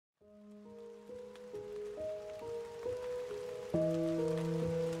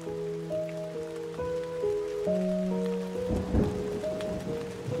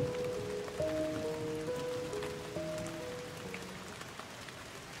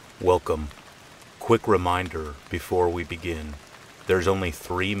Welcome. Quick reminder before we begin. There's only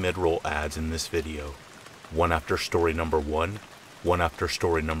 3 mid-roll ads in this video. One after story number 1, one after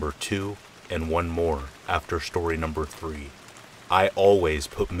story number 2, and one more after story number 3. I always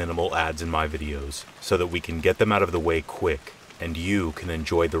put minimal ads in my videos so that we can get them out of the way quick and you can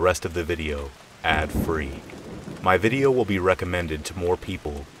enjoy the rest of the video ad-free. My video will be recommended to more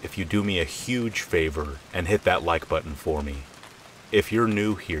people if you do me a huge favor and hit that like button for me. If you're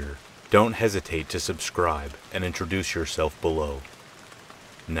new here, don't hesitate to subscribe and introduce yourself below.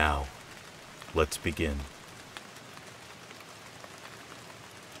 Now, let's begin.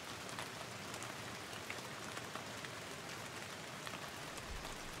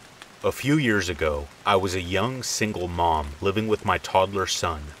 A few years ago, I was a young single mom living with my toddler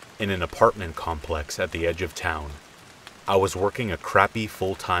son in an apartment complex at the edge of town. I was working a crappy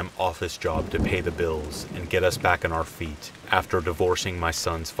full-time office job to pay the bills and get us back on our feet after divorcing my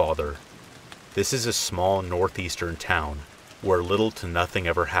son's father. This is a small northeastern town where little to nothing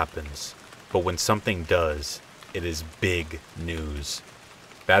ever happens, but when something does, it is big news.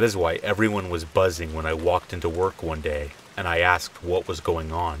 That is why everyone was buzzing when I walked into work one day and I asked what was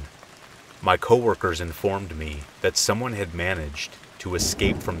going on. My coworkers informed me that someone had managed to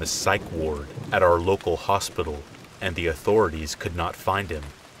escape from the psych ward at our local hospital and the authorities could not find him.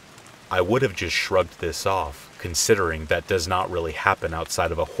 I would have just shrugged this off, considering that does not really happen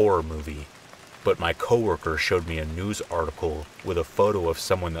outside of a horror movie, but my coworker showed me a news article with a photo of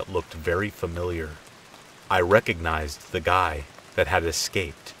someone that looked very familiar. I recognized the guy that had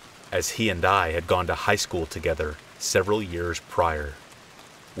escaped, as he and I had gone to high school together several years prior.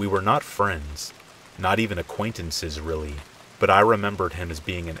 We were not friends, not even acquaintances really, but I remembered him as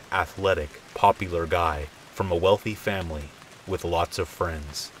being an athletic, popular guy from a wealthy family with lots of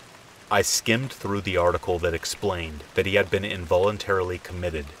friends. I skimmed through the article that explained that he had been involuntarily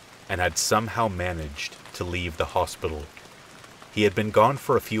committed and had somehow managed to leave the hospital. He had been gone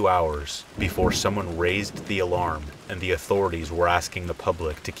for a few hours before someone raised the alarm and the authorities were asking the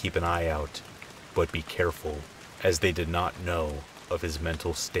public to keep an eye out, but be careful, as they did not know of his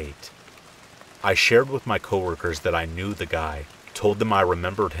mental state. I shared with my coworkers that I knew the guy, told them I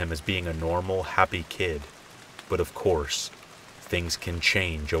remembered him as being a normal, happy kid. But of course, things can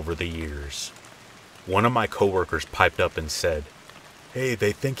change over the years. One of my coworkers piped up and said, "Hey,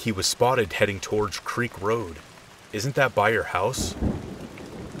 they think he was spotted heading towards Creek Road. Isn't that by your house?"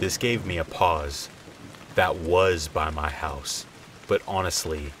 This gave me a pause. That was by my house, but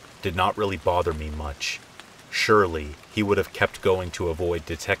honestly, did not really bother me much. Surely, he would have kept going to avoid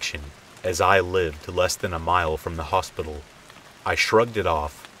detection, as I lived less than a mile from the hospital. I shrugged it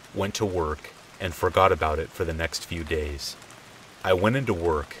off, went to work, and forgot about it for the next few days. I went into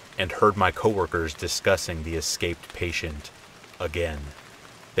work and heard my coworkers discussing the escaped patient again.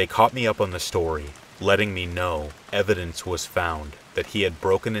 They caught me up on the story, letting me know evidence was found that he had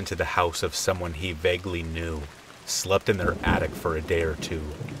broken into the house of someone he vaguely knew, slept in their attic for a day or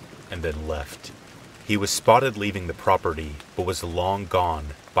two, and then left. He was spotted leaving the property, but was long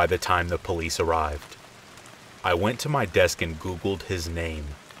gone by the time the police arrived. I went to my desk and Googled his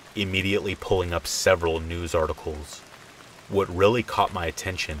name, immediately pulling up several news articles. What really caught my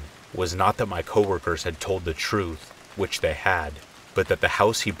attention was not that my coworkers had told the truth, which they had, but that the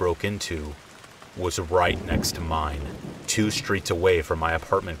house he broke into was right next to mine, 2 streets away from my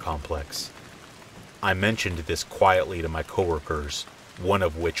apartment complex. I mentioned this quietly to my coworkers, one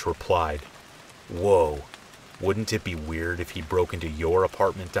of which replied, "Whoa, wouldn't it be weird if he broke into your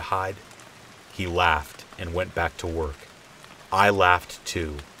apartment to hide?" He laughed and went back to work. I laughed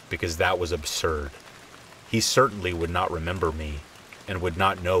too, because that was absurd. He certainly would not remember me, and would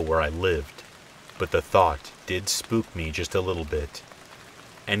not know where I lived, but the thought did spook me just a little bit.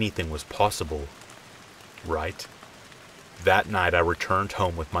 Anything was possible, right? That night I returned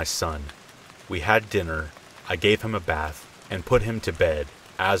home with my son. We had dinner, I gave him a bath, and put him to bed,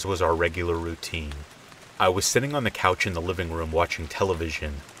 as was our regular routine. I was sitting on the couch in the living room watching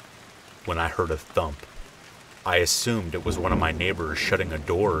television when I heard a thump. I assumed it was one of my neighbors shutting a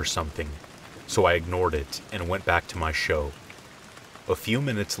door or something, so I ignored it and went back to my show. A few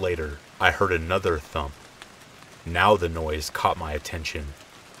minutes later, I heard another thump. Now the noise caught my attention.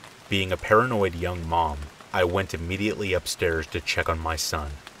 Being a paranoid young mom, I went immediately upstairs to check on my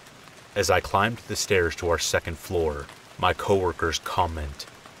son. As I climbed the stairs to our second floor, my coworker's comment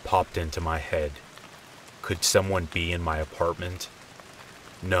popped into my head. Could someone be in my apartment?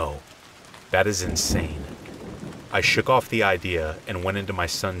 No, that is insane. I shook off the idea and went into my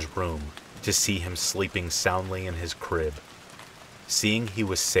son's room to see him sleeping soundly in his crib. Seeing he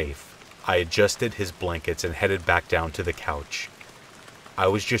was safe, I adjusted his blankets and headed back down to the couch. I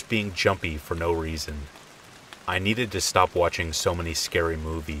was just being jumpy for no reason. I needed to stop watching so many scary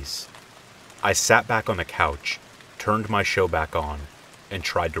movies. I sat back on the couch, turned my show back on, and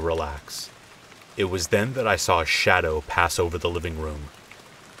tried to relax. It was then that I saw a shadow pass over the living room.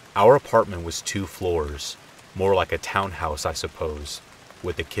 Our apartment was 2 floors, more like a townhouse, I suppose,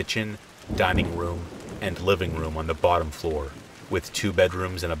 with a kitchen, dining room, and living room on the bottom floor, with 2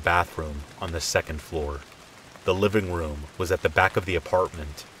 bedrooms and a bathroom on the 2nd floor. The living room was at the back of the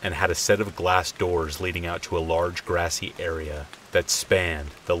apartment and had a set of glass doors leading out to a large grassy area that spanned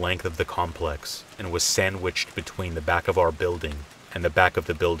the length of the complex and was sandwiched between the back of our building and the back of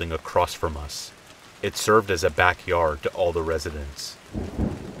the building across from us. It served as a backyard to all the residents.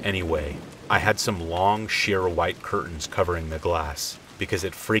 Anyway, I had some long, sheer white curtains covering the glass because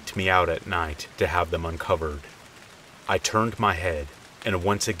it freaked me out at night to have them uncovered. I turned my head and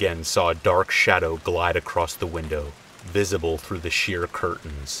once again saw a dark shadow glide across the window, visible through the sheer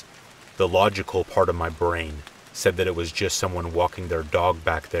curtains. The logical part of my brain said that it was just someone walking their dog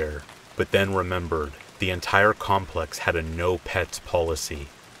back there, but then remembered the entire complex had a no pets policy.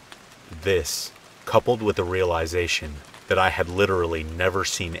 This, coupled with the realization that I had literally never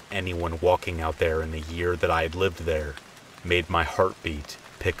seen anyone walking out there in the year that I had lived there, made my heartbeat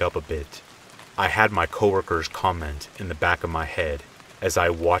pick up a bit. I had my coworkers' comment in the back of my head as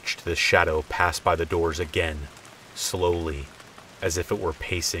I watched the shadow pass by the doors again, slowly, as if it were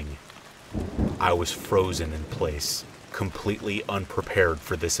pacing. I was frozen in place, completely unprepared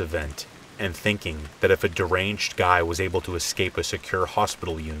for this event, and thinking that if a deranged guy was able to escape a secure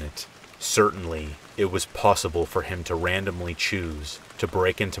hospital unit, certainly it was possible for him to randomly choose to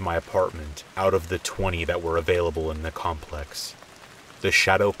break into my apartment out of the 20 that were available in the complex. The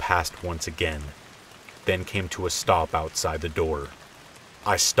shadow passed once again, then came to a stop outside the door.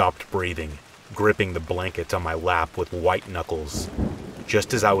 I stopped breathing, gripping the blanket on my lap with white knuckles.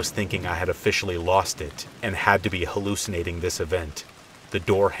 Just as I was thinking I had officially lost it and had to be hallucinating this event, the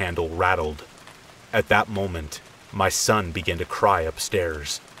door handle rattled. At that moment, my son began to cry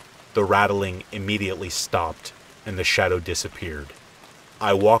upstairs. The rattling immediately stopped, and the shadow disappeared.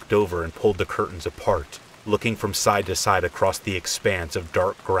 I walked over and pulled the curtains apart, looking from side to side across the expanse of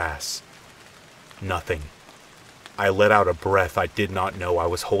dark grass. Nothing. I let out a breath I did not know I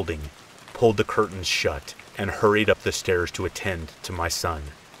was holding, pulled the curtains shut, and hurried up the stairs to attend to my son.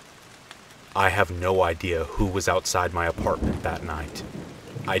 I have no idea who was outside my apartment that night.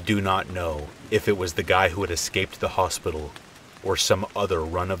 I do not know if it was the guy who had escaped the hospital or some other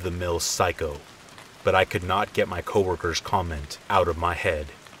run-of-the-mill psycho, but I could not get my coworker's comment out of my head.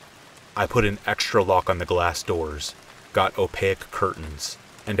 I put an extra lock on the glass doors, got opaque curtains,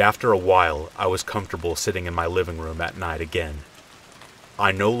 and after a while I was comfortable sitting in my living room at night again.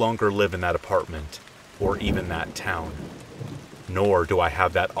 I no longer live in that apartment, or even that town. Nor do I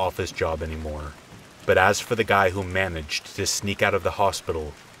have that office job anymore. But as for the guy who managed to sneak out of the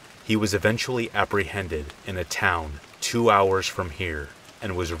hospital, he was eventually apprehended in a town 2 hours from here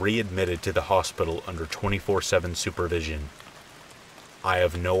and was readmitted to the hospital under 24/7 supervision. I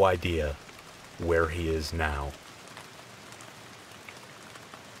have no idea where he is now.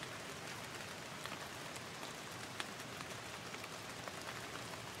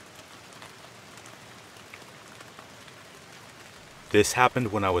 This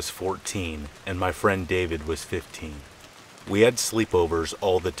happened when I was 14 and my friend David was 15. We had sleepovers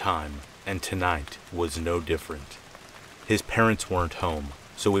all the time, and tonight was no different. His parents weren't home,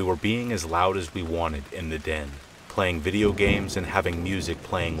 so we were being as loud as we wanted in the den, playing video games and having music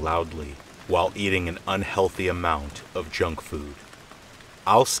playing loudly, while eating an unhealthy amount of junk food.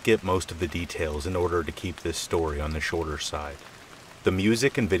 I'll skip most of the details in order to keep this story on the shorter side. The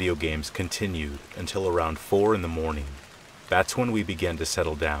music and video games continued until around 4 in the morning. That's when we began to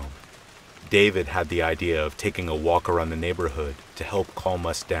settle down. David had the idea of taking a walk around the neighborhood to help calm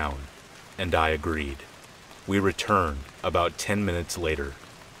us down, and I agreed. We returned about 10 minutes later.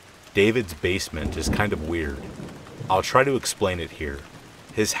 David's basement is kind of weird. I'll try to explain it here.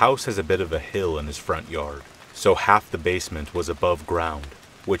 His house has a bit of a hill in his front yard, so half the basement was above ground,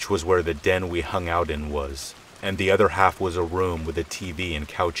 which was where the den we hung out in was, and the other half was a room with a TV and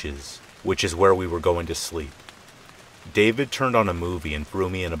couches, which is where we were going to sleep. David turned on a movie and threw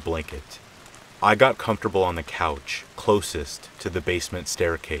me in a blanket. I got comfortable on the couch, closest to the basement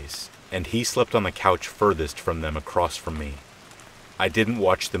staircase, and he slept on the couch furthest from them across from me. I didn't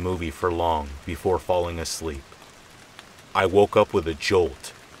watch the movie for long before falling asleep. I woke up with a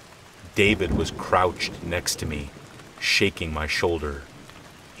jolt. David was crouched next to me, shaking my shoulder.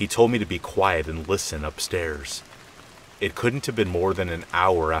 He told me to be quiet and listen upstairs. It couldn't have been more than an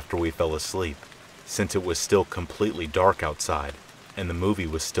hour after we fell asleep, since it was still completely dark outside, and the movie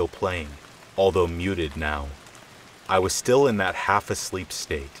was still playing, although muted now. I was still in that half-asleep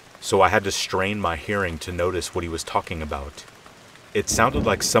state, so I had to strain my hearing to notice what he was talking about. It sounded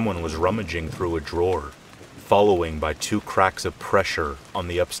like someone was rummaging through a drawer, following by 2 cracks of pressure on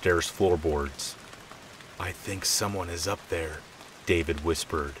the upstairs floorboards. "I think someone is up there," David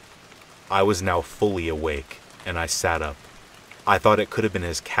whispered. I was now fully awake, and I sat up. I thought it could have been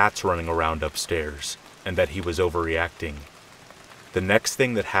his cats running around upstairs, and that he was overreacting. The next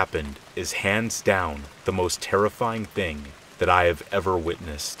thing that happened is hands down the most terrifying thing that I have ever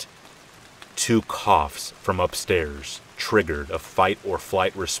witnessed. 2 coughs from upstairs triggered a fight or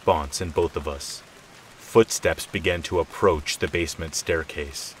flight response in both of us. Footsteps began to approach the basement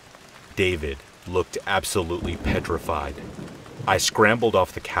staircase. David looked absolutely petrified. I scrambled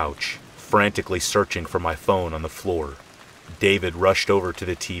off the couch, frantically searching for my phone on the floor. David rushed over to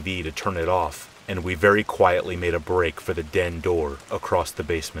the TV to turn it off, and we very quietly made a break for the den door across the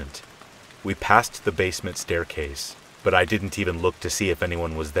basement. We passed the basement staircase, but I didn't even look to see if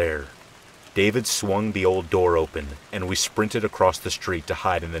anyone was there. David swung the old door open, and we sprinted across the street to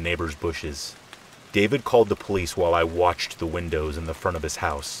hide in the neighbor's bushes. David called the police while I watched the windows in the front of his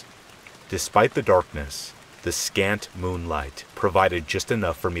house. Despite the darkness, the scant moonlight provided just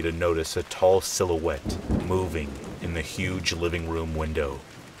enough for me to notice a tall silhouette moving in the huge living room window.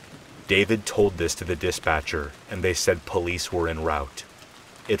 David told this to the dispatcher, and they said police were en route.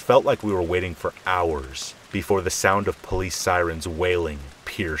 It felt like we were waiting for hours before the sound of police sirens wailing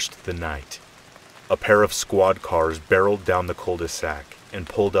pierced the night. A pair of squad cars barreled down the cul-de-sac and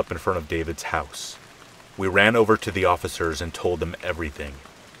pulled up in front of David's house. We ran over to the officers and told them everything.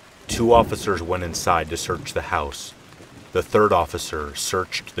 2 officers went inside to search the house. The 3rd officer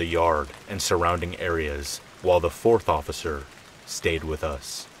searched the yard and surrounding areas, while the 4th officer stayed with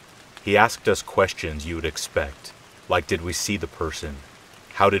us. He asked us questions you would expect, like did we see the person?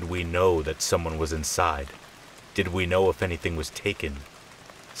 How did we know that someone was inside? Did we know if anything was taken?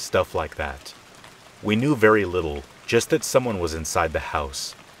 Stuff like that. We knew very little, just that someone was inside the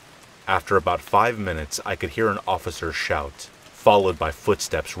house. After about 5 minutes, I could hear an officer shout, followed by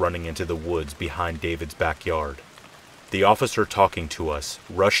footsteps running into the woods behind David's backyard. The officer talking to us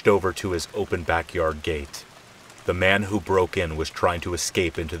rushed over to his open backyard gate. The man who broke in was trying to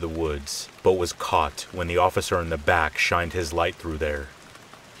escape into the woods, but was caught when the officer in the back shined his light through there.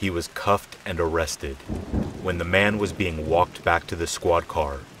 He was cuffed and arrested. When the man was being walked back to the squad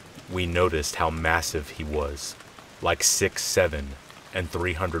car, we noticed how massive he was, like 6'7" and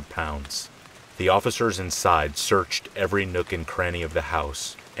 300 pounds. The officers inside searched every nook and cranny of the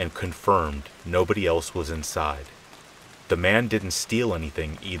house and confirmed nobody else was inside. The man didn't steal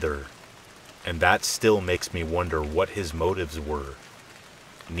anything either, and that still makes me wonder what his motives were.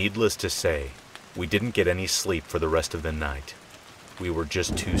 Needless to say, we didn't get any sleep for the rest of the night. We were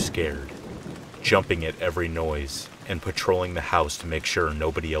just too scared, jumping at every noise and patrolling the house to make sure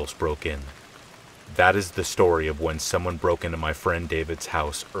nobody else broke in. That is the story of when someone broke into my friend David's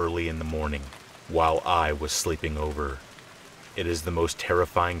house early in the morning, while I was sleeping over. It is the most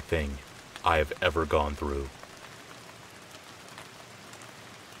terrifying thing I have ever gone through.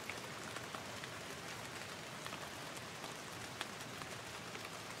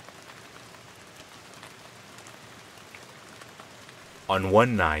 On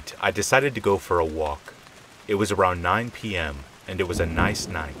one night, I decided to go for a walk. It was around 9 p.m., and it was a nice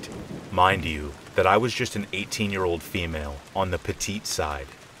night. Mind you, that I was just an 18-year-old female on the petite side,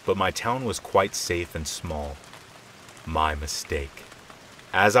 but my town was quite safe and small. My mistake.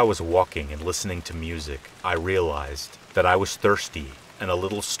 As I was walking and listening to music, I realized that I was thirsty and a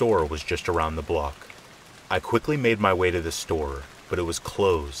little store was just around the block. I quickly made my way to the store, but it was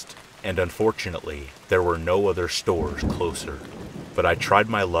closed, and unfortunately, there were no other stores closer. But I tried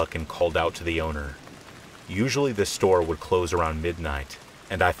my luck and called out to the owner. Usually the store would close around midnight,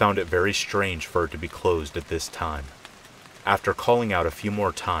 and I found it very strange for it to be closed at this time. After calling out a few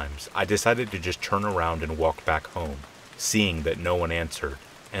more times, I decided to just turn around and walk back home, seeing that no one answered,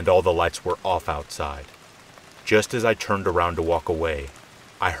 and all the lights were off outside. Just as I turned around to walk away,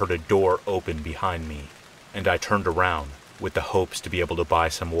 I heard a door open behind me, and I turned around with the hopes to be able to buy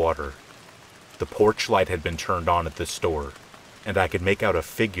some water. The porch light had been turned on at the store, and I could make out a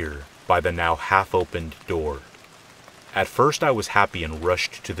figure by the now half-opened door. At first I was happy and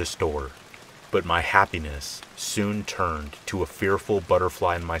rushed to the store, but my happiness soon turned to a fearful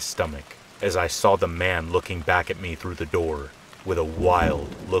butterfly in my stomach as I saw the man looking back at me through the door with a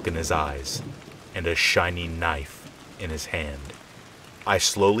wild look in his eyes and a shiny knife in his hand. I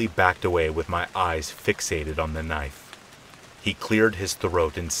slowly backed away with my eyes fixated on the knife. He cleared his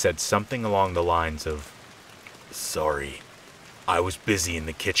throat and said something along the lines of, "Sorry." I was busy in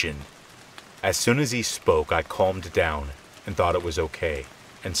the kitchen." As soon as he spoke, I calmed down and thought it was okay,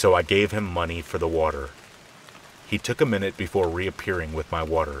 and so I gave him money for the water. He took a minute before reappearing with my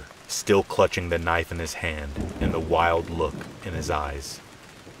water, still clutching the knife in his hand and the wild look in his eyes.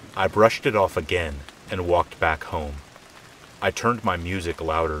 I brushed it off again and walked back home. I turned my music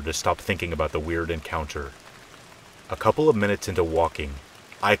louder to stop thinking about the weird encounter. A couple of minutes into walking,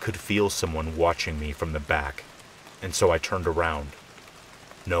 I could feel someone watching me from the back, and so I turned around.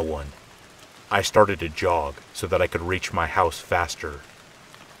 No one. I started to jog so that I could reach my house faster.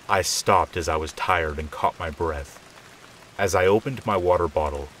 I stopped as I was tired and caught my breath. As I opened my water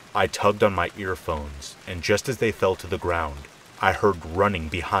bottle, I tugged on my earphones, and just as they fell to the ground, I heard running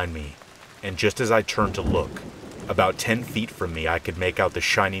behind me, and just as I turned to look, about 10 feet from me I could make out the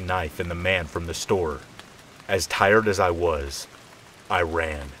shiny knife and the man from the store. As tired as I was, I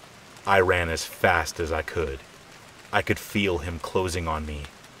ran. I ran as fast as I could. I could feel him closing on me,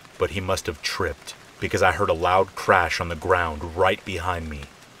 but he must have tripped, because I heard a loud crash on the ground right behind me.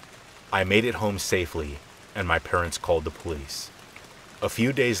 I made it home safely, and my parents called the police. A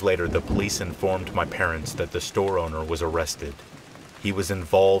few days later, the police informed my parents that the store owner was arrested. He was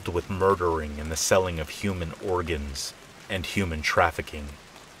involved with murdering and the selling of human organs and human trafficking.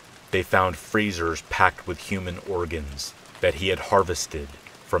 They found freezers packed with human organs that he had harvested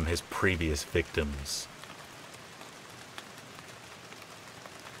from his previous victims.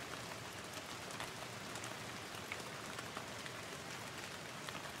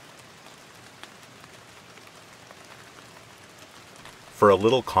 For a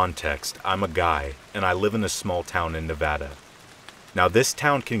little context, I'm a guy, and I live in a small town in Nevada. Now this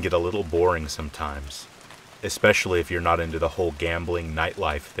town can get a little boring sometimes, especially if you're not into the whole gambling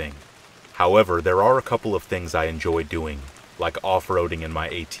nightlife thing. However, there are a couple of things I enjoy doing, like off-roading in my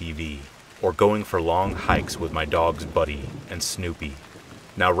ATV, or going for long hikes with my dogs Buddy and Snoopy.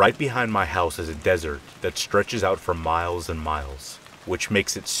 Now right behind my house is a desert that stretches out for miles and miles, which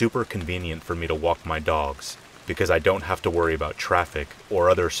makes it super convenient for me to walk my dogs, because I don't have to worry about traffic or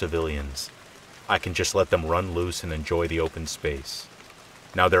other civilians. I can just let them run loose and enjoy the open space.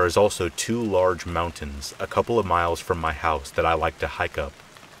 Now there is also 2 large mountains a couple of miles from my house that I like to hike up.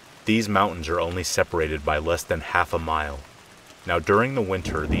 These mountains are only separated by less than half a mile. Now during the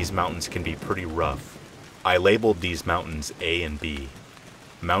winter, these mountains can be pretty rough. I labeled these mountains A and B.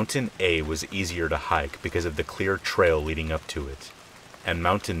 Mountain A was easier to hike because of the clear trail leading up to it, and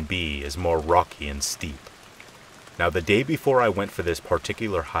Mountain B is more rocky and steep. Now the day before I went for this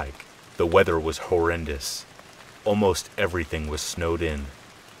particular hike, the weather was horrendous. Almost everything was snowed in,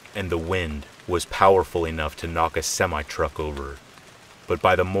 and the wind was powerful enough to knock a semi-truck over. But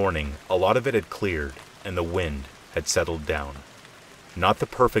by the morning, a lot of it had cleared, and the wind had settled down. Not the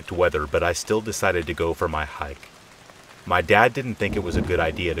perfect weather, but I still decided to go for my hike. My dad didn't think it was a good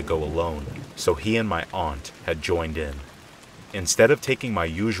idea to go alone, so he and my aunt had joined in. Instead of taking my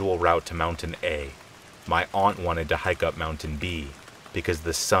usual route to Mountain A, my aunt wanted to hike up Mountain B, because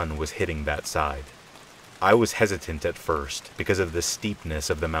the sun was hitting that side. I was hesitant at first because of the steepness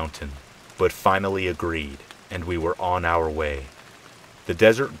of the mountain, but finally agreed, and we were on our way. The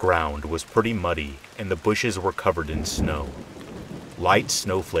desert ground was pretty muddy, and the bushes were covered in snow. Light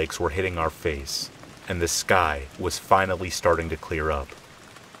snowflakes were hitting our face, and the sky was finally starting to clear up.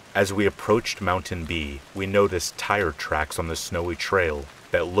 As we approached Mountain B, we noticed tire tracks on the snowy trail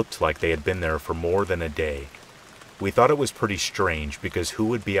that looked like they had been there for more than a day. We thought it was pretty strange because who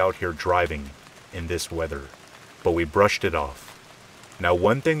would be out here driving in this weather? But we brushed it off. Now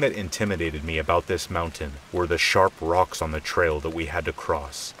one thing that intimidated me about this mountain were the sharp rocks on the trail that we had to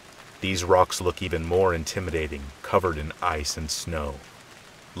cross. These rocks look even more intimidating, covered in ice and snow.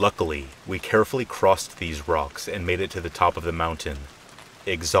 Luckily, we carefully crossed these rocks and made it to the top of the mountain.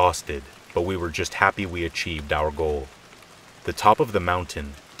 Exhausted, but we were just happy we achieved our goal. The top of the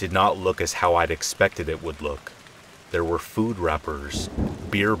mountain did not look as how I'd expected it would look. There were food wrappers,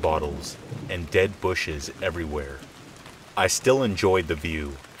 beer bottles, and dead bushes everywhere. I still enjoyed the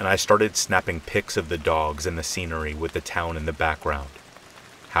view, and I started snapping pics of the dogs and the scenery with the town in the background.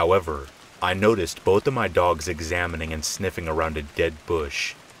 However, I noticed both of my dogs examining and sniffing around a dead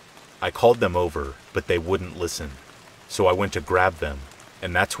bush. I called them over, but they wouldn't listen, so I went to grab them,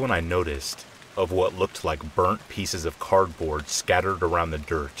 and that's when I noticed of what looked like burnt pieces of cardboard scattered around the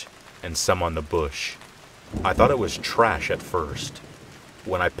dirt, and some on the bush. I thought it was trash at first.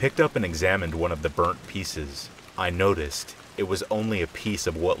 When I picked up and examined one of the burnt pieces, I noticed it was only a piece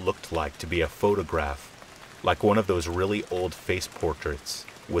of what looked like to be a photograph, like one of those really old face portraits,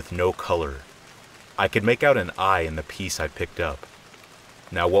 with no color. I could make out an eye in the piece I picked up.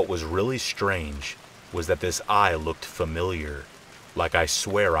 Now what was really strange was that this eye looked familiar, like I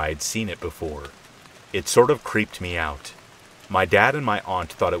swear I had seen it before. It sort of creeped me out. My dad and my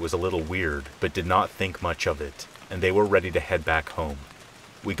aunt thought it was a little weird, but did not think much of it, and they were ready to head back home.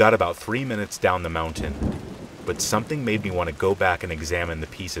 We got about 3 minutes down the mountain, but something made me want to go back and examine the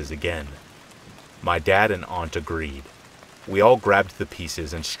pieces again. My dad and aunt agreed. We all grabbed the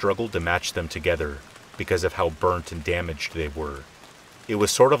pieces and struggled to match them together because of how burnt and damaged they were. It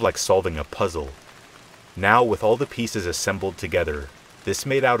was sort of like solving a puzzle. Now, with all the pieces assembled together, this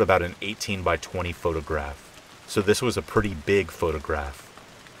made out about an 18 by 20 photograph. So this was a pretty big photograph.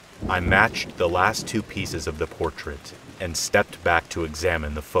 I matched the last 2 pieces of the portrait and stepped back to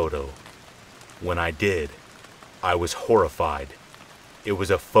examine the photo. When I did, I was horrified. It was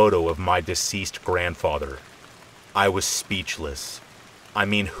a photo of my deceased grandfather. I was speechless. I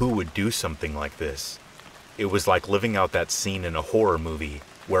mean, who would do something like this? It was like living out that scene in a horror movie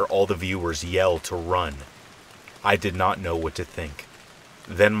where all the viewers yell to run. I did not know what to think.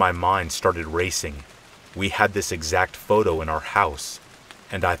 Then my mind started racing. We had this exact photo in our house,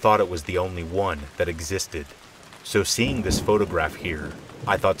 and I thought it was the only one that existed. So seeing this photograph here,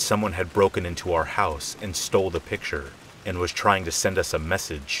 I thought someone had broken into our house and stole the picture and was trying to send us a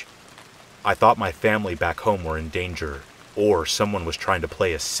message. I thought my family back home were in danger, or someone was trying to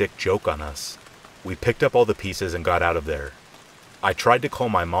play a sick joke on us. We picked up all the pieces and got out of there. I tried to call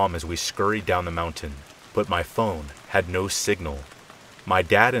my mom as we scurried down the mountain, but my phone had no signal. My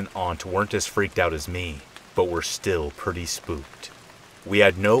dad and aunt weren't as freaked out as me, but were still pretty spooked. We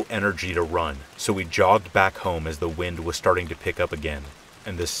had no energy to run, so we jogged back home as the wind was starting to pick up again,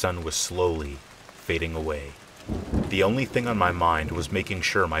 and the sun was slowly fading away. The only thing on my mind was making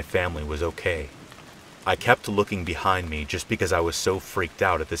sure my family was okay. I kept looking behind me just because I was so freaked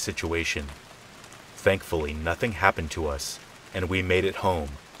out at the situation. Thankfully, nothing happened to us, and we made it home,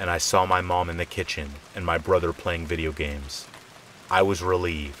 and I saw my mom in the kitchen and my brother playing video games. I was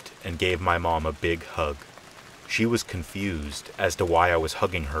relieved and gave my mom a big hug. She was confused as to why I was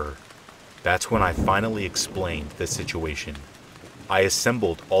hugging her. That's when I finally explained the situation. I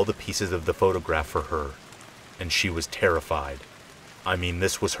assembled all the pieces of the photograph for her, and she was terrified. I mean,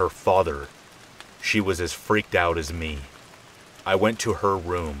 this was her father. She was as freaked out as me. I went to her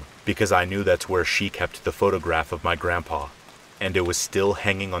room because I knew that's where she kept the photograph of my grandpa, and it was still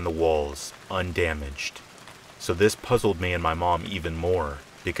hanging on the walls, undamaged. So this puzzled me and my mom even more,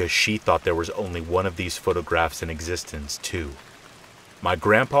 because she thought there was only one of these photographs in existence, too. My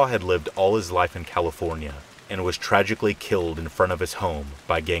grandpa had lived all his life in California, and was tragically killed in front of his home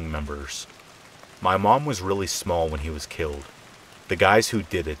by gang members. My mom was really small when he was killed. The guys who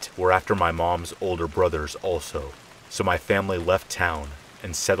did it were after my mom's older brothers also, so my family left town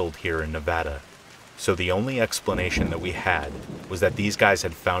and settled here in Nevada. So the only explanation that we had was that these guys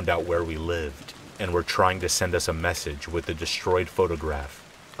had found out where we lived, and were trying to send us a message with the destroyed photograph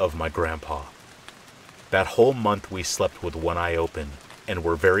of my grandpa. That whole month we slept with one eye open, and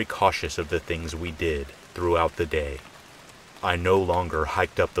were very cautious of the things we did throughout the day. I no longer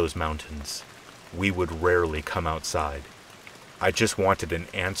hiked up those mountains. We would rarely come outside. I just wanted an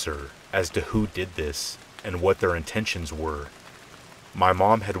answer as to who did this and what their intentions were. My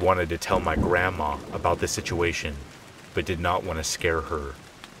mom had wanted to tell my grandma about the situation, but did not want to scare her.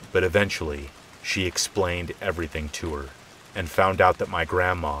 But eventually, she explained everything to her, and found out that my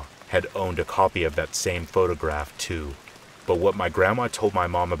grandma had owned a copy of that same photograph too. But what my grandma told my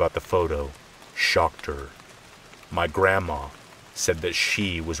mom about the photo shocked her. My grandma said that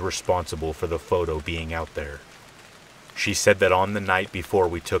she was responsible for the photo being out there. She said that on the night before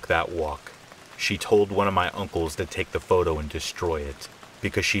we took that walk, she told one of my uncles to take the photo and destroy it,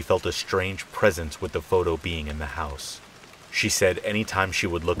 because she felt a strange presence with the photo being in the house. She said anytime she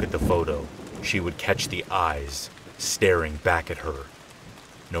would look at the photo, she would catch the eyes staring back at her,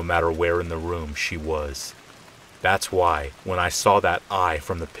 no matter where in the room she was. That's why, when I saw that eye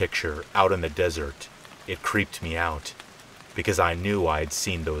from the picture out in the desert, it creeped me out, because I knew I had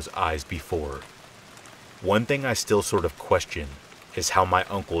seen those eyes before. One thing I still sort of question is how my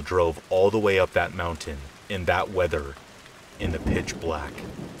uncle drove all the way up that mountain in that weather, in the pitch black.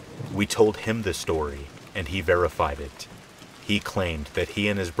 We told him the story, and he verified it. He claimed that he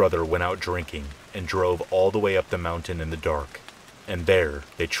and his brother went out drinking and drove all the way up the mountain in the dark, and there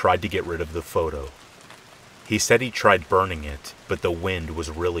they tried to get rid of the photo. He said he tried burning it, but the wind was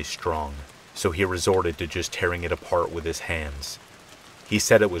really strong, so he resorted to just tearing it apart with his hands. He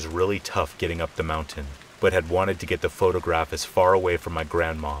said it was really tough getting up the mountain, but had wanted to get the photograph as far away from my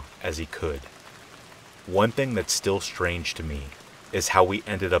grandma as he could. One thing that's still strange to me is how we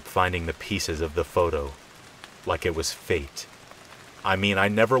ended up finding the pieces of the photo, like it was fate. I mean, I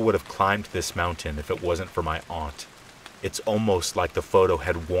never would have climbed this mountain if it wasn't for my aunt. It's almost like the photo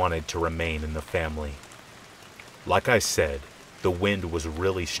had wanted to remain in the family. Like I said, the wind was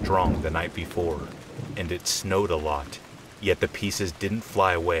really strong the night before, and it snowed a lot, yet the pieces didn't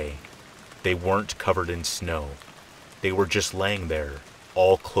fly away. They weren't covered in snow. They were just laying there,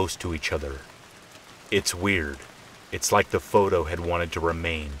 all close to each other. It's weird. It's like the photo had wanted to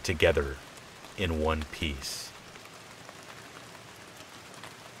remain together in one piece.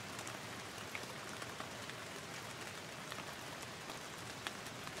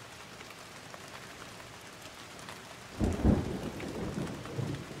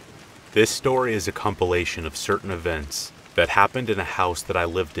 This story is a compilation of certain events that happened in a house that I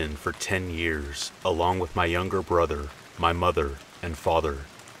lived in for 10 years, along with my younger brother, my mother, and father.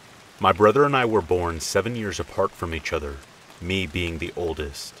 My brother and I were born 7 years apart from each other, me being the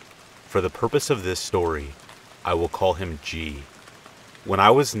oldest. For the purpose of this story, I will call him G. When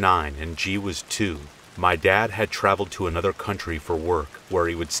I was 9 and G was 2, my dad had traveled to another country for work where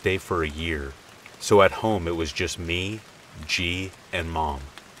he would stay for a year. So at home it was just me, G, and Mom.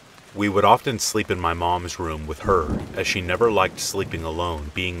 We would often sleep in my mom's room with her, as she never liked sleeping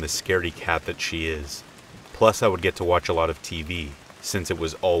alone, being the scaredy cat that she is. Plus I would get to watch a lot of TV, since it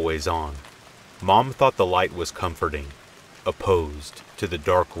was always on. Mom thought the light was comforting, opposed to the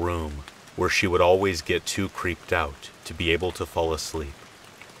dark room, where she would always get too creeped out to be able to fall asleep.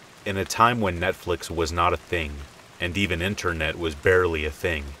 In a time when Netflix was not a thing, and even internet was barely a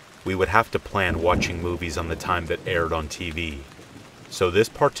thing, we would have to plan watching movies on the time that aired on TV. So this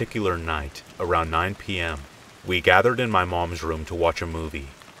particular night, around 9 p.m., we gathered in my mom's room to watch a movie.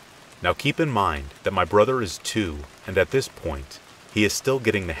 Now keep in mind that my brother is 2, and at this point, he is still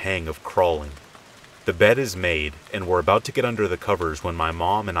getting the hang of crawling. The bed is made, and we're about to get under the covers when my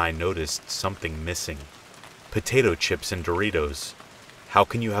mom and I noticed something missing. Potato chips and Doritos. How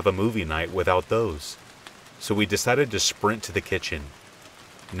can you have a movie night without those? So we decided to sprint to the kitchen.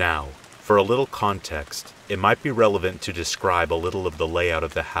 Now, for a little context, it might be relevant to describe a little of the layout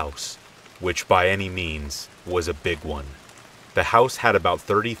of the house, which by any means was a big one. The house had about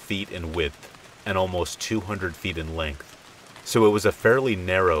 30 feet in width and almost 200 feet in length, so it was a fairly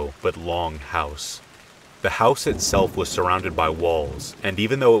narrow but long house. The house itself was surrounded by walls, and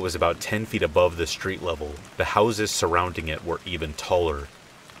even though it was about 10 feet above the street level, the houses surrounding it were even taller.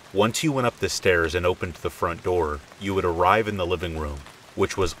 Once you went up the stairs and opened the front door, you would arrive in the living room,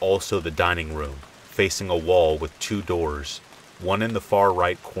 which was also the dining room, facing a wall with 2 doors, one in the far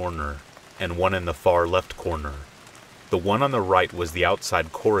right corner and one in the far left corner. The one on the right was the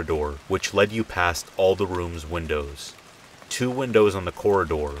outside corridor, which led you past all the room's windows. 2 windows on the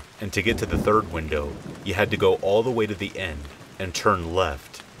corridor, and to get to the 3rd window, you had to go all the way to the end and turn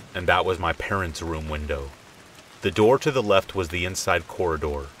left, and that was my parents' room window. The door to the left was the inside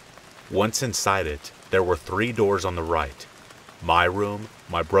corridor. Once inside it, there were 3 doors on the right. My room,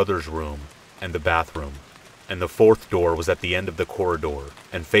 my brother's room, and the bathroom. And the 4th door was at the end of the corridor,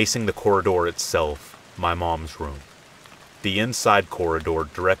 and facing the corridor itself, my mom's room. The inside corridor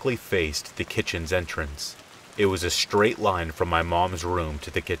directly faced the kitchen's entrance. It was a straight line from my mom's room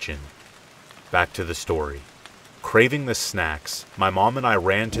to the kitchen. Back to the story. Craving the snacks, my mom and I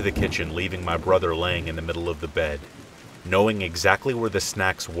ran to the kitchen, leaving my brother laying in the middle of the bed. Knowing exactly where the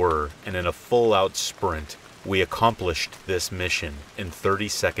snacks were, and in a full-out sprint, we accomplished this mission in 30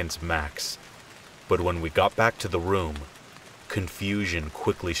 seconds max. But when we got back to the room, confusion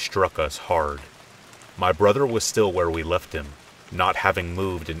quickly struck us hard. My brother was still where we left him, not having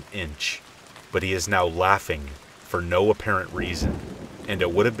moved an inch, but he is now laughing for no apparent reason, and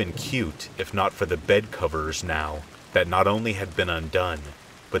it would have been cute if not for the bed covers now that not only had been undone,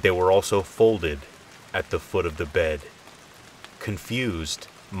 but they were also folded at the foot of the bed. Confused,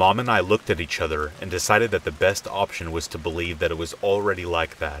 Mom and I looked at each other and decided that the best option was to believe that it was already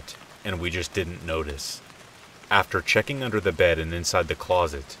like that, and we just didn't notice. After checking under the bed and inside the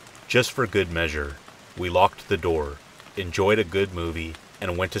closet, just for good measure, we locked the door, enjoyed a good movie,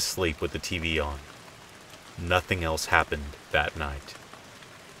 and went to sleep with the TV on. Nothing else happened that night.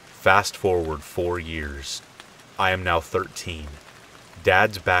 Fast forward 4 years. I am now 13.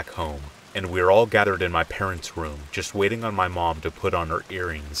 Dad's back home, and we are all gathered in my parents' room, just waiting on my mom to put on her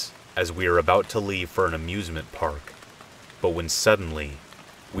earrings, as we are about to leave for an amusement park. But when suddenly,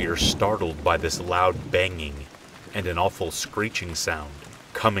 we are startled by this loud banging and an awful screeching sound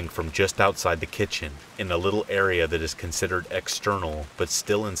coming from just outside the kitchen, in a little area that is considered external but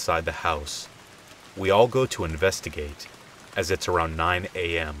still inside the house. We all go to investigate, as it's around 9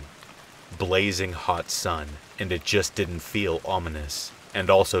 a.m. Blazing hot sun, and it just didn't feel ominous. And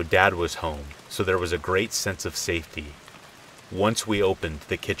also Dad was home, so there was a great sense of safety. Once we opened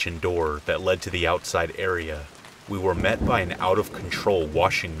the kitchen door that led to the outside area, we were met by an out-of-control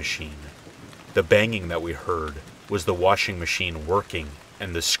washing machine. The banging that we heard was the washing machine working,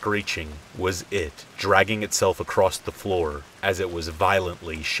 and the screeching was it dragging itself across the floor as it was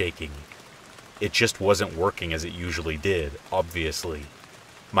violently shaking. It just wasn't working as it usually did, obviously.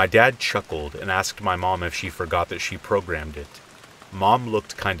 My dad chuckled and asked my mom if she forgot that she programmed it. Mom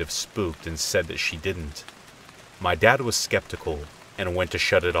looked kind of spooked and said that she didn't. My dad was skeptical and went to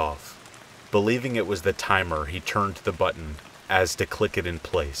shut it off. Believing it was the timer, he turned the button as to click it in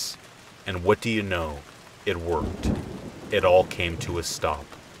place. And what do you know? It worked. It all came to a stop.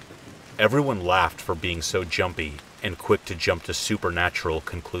 Everyone laughed for being so jumpy and quick to jump to supernatural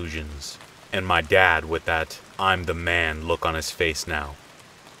conclusions. And my dad with that "I'm the man" look on his face now.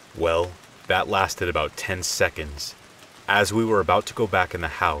 Well, that lasted about 10 seconds. As we were about to go back in the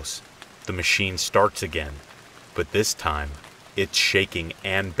house, the machine starts again, but this time, it's shaking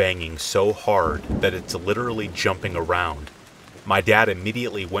and banging so hard that it's literally jumping around. My dad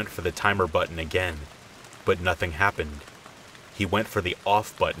immediately went for the timer button again, but nothing happened. He went for the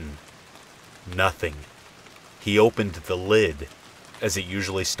off button. Nothing. He opened the lid, as it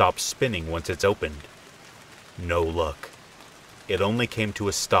usually stops spinning once it's opened. No luck. It only came to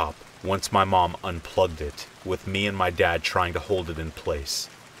a stop once my mom unplugged it, with me and my dad trying to hold it in place.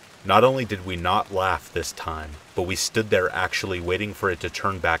 Not only did we not laugh this time, but we stood there actually waiting for it to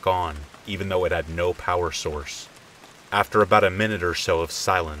turn back on, even though it had no power source. After about a minute or so of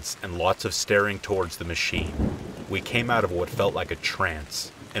silence and lots of staring towards the machine, we came out of what felt like a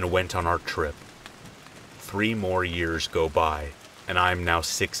trance and went on our trip. 3 more years go by, and I am now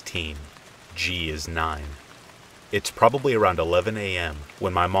 16. G is 9. It's probably around 11 a.m.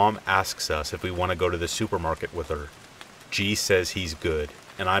 when my mom asks us if we want to go to the supermarket with her. G says he's good,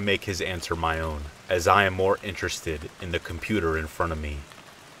 and I make his answer my own, as I am more interested in the computer in front of me.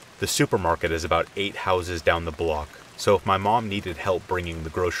 The supermarket is about 8 houses down the block, so if my mom needed help bringing the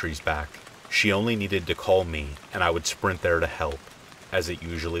groceries back, she only needed to call me and I would sprint there to help, as it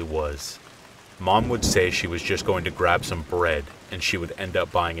usually was. Mom would say she was just going to grab some bread and she would end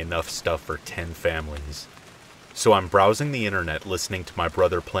up buying enough stuff for 10 families. So I'm browsing the internet listening to my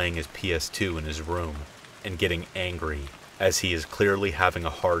brother playing his PS2 in his room and getting angry, as he is clearly having a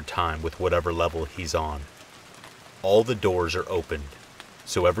hard time with whatever level he's on. All the doors are opened,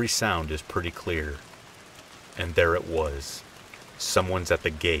 so every sound is pretty clear. And there it was. Someone's at the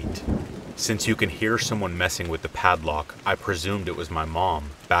gate. Since you can hear someone messing with the padlock, I presumed it was my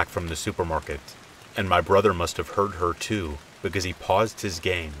mom, back from the supermarket. And my brother must have heard her too, because he paused his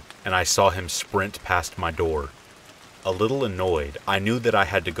game, and I saw him sprint past my door. A little annoyed, I knew that I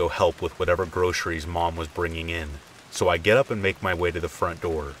had to go help with whatever groceries Mom was bringing in, so I get up and make my way to the front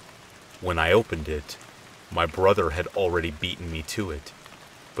door. When I opened it, my brother had already beaten me to it,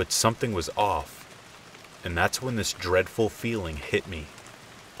 but something was off, and that's when this dreadful feeling hit me,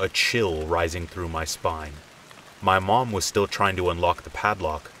 a chill rising through my spine. My mom was still trying to unlock the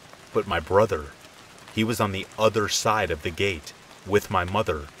padlock, but my brother, he was on the other side of the gate, with my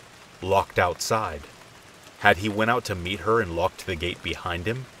mother, locked outside. Had he went out to meet her and locked the gate behind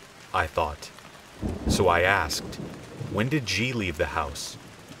him? I thought. So I asked, when did G leave the house?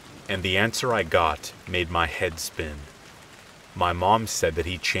 And the answer I got made my head spin. My mom said that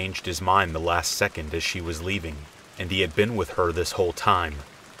he changed his mind the last second as she was leaving, and he had been with her this whole time.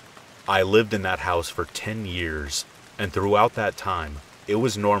 I lived in that house for 10 years, and throughout that time, it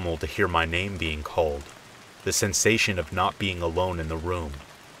was normal to hear my name being called. The sensation of not being alone in the room,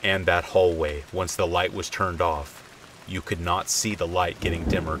 and that hallway once the light was turned off. You could not see the light getting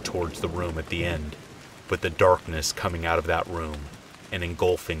dimmer towards the room at the end, but the darkness coming out of that room and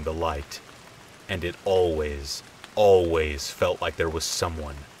engulfing the light. And it always felt like there was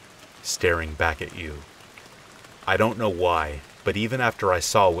someone staring back at you. I don't know why, but even after I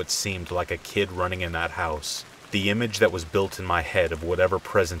saw what seemed like a kid running in that house, the image that was built in my head of whatever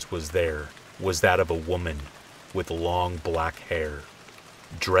presence was there was that of a woman with long black hair,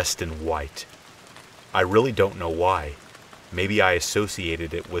 dressed in white. I really don't know why. Maybe I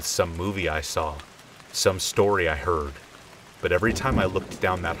associated it with some movie I saw, some story I heard, but every time I looked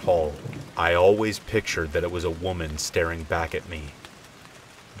down that hall, I always pictured that it was a woman staring back at me.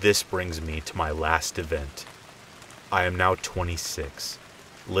 This brings me to my last event. I am now 26,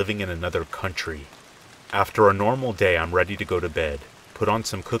 living in another country. After a normal day, I'm ready to go to bed, put on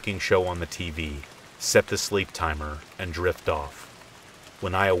some cooking show on the TV, set the sleep timer, and drift off.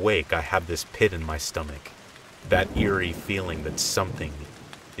 When I awake, I have this pit in my stomach, that eerie feeling that something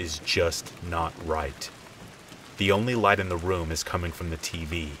is just not right. The only light in the room is coming from the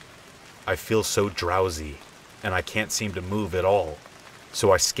TV. I feel so drowsy, and I can't seem to move at all,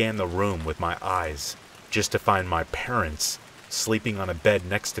 so I scan the room with my eyes, just to find my parents sleeping on a bed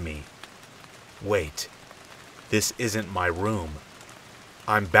next to me. Wait, this isn't my room.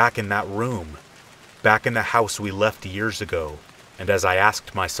 I'm back in that room, back in the house we left years ago, and as I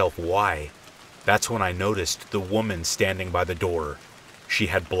asked myself why, that's when I noticed the woman standing by the door. She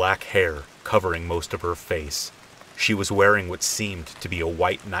had black hair covering most of her face. She was wearing what seemed to be a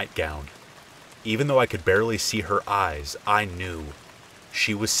white nightgown. Even though I could barely see her eyes, I knew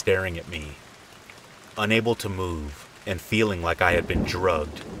she was staring at me. Unable to move and feeling like I had been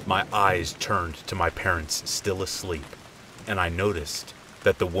drugged, my eyes turned to my parents still asleep, and I noticed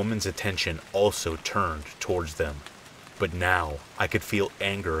that the woman's attention also turned towards them. But now I could feel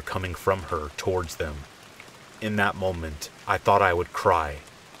anger coming from her towards them. In that moment, I thought I would cry.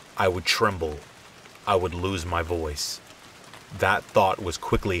 I would tremble. I would lose my voice. That thought was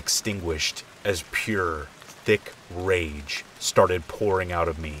quickly extinguished as pure, thick rage started pouring out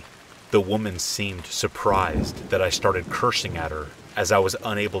of me. The woman seemed surprised that I started cursing at her, as I was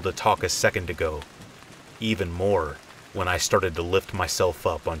unable to talk a second ago. Even more when I started to lift myself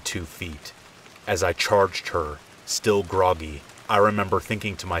up on 2 feet. As I charged her, still groggy, I remember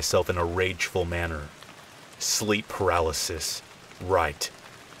thinking to myself in a rageful manner, sleep paralysis. Right.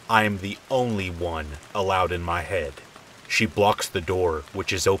 I am the only one allowed in my head. She blocks the door,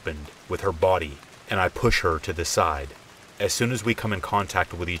 which is opened, with her body, and I push her to the side. As soon as we come in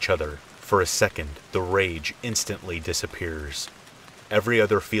contact with each other, for a second, the rage instantly disappears. Every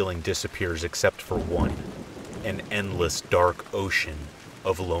other feeling disappears except for one, an endless dark ocean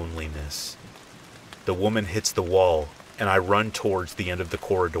of loneliness. The woman hits the wall, and I run towards the end of the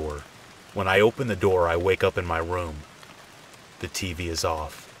corridor. When I open the door, I wake up in my room. The TV is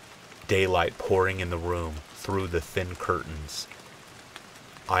off, daylight pouring in the room through the thin curtains.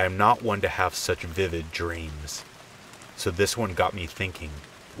 I am not one to have such vivid dreams, so this one got me thinking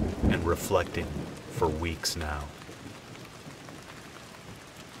and reflecting for weeks now.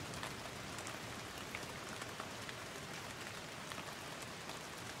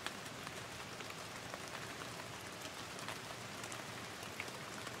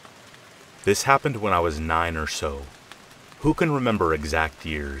 This happened when I was 9 or so. Who can remember exact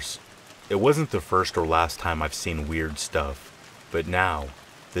years? It wasn't the first or last time I've seen weird stuff, but now,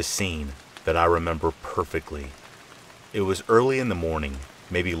 the scene that I remember perfectly. It was early in the morning,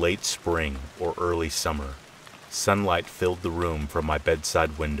 maybe late spring or early summer. Sunlight filled the room from my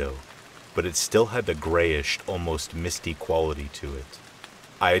bedside window, but it still had the grayish, almost misty quality to it.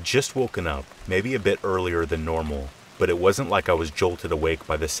 I had just woken up, maybe a bit earlier than normal, but it wasn't like I was jolted awake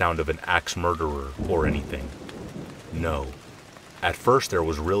by the sound of an axe murderer or anything. No. At first there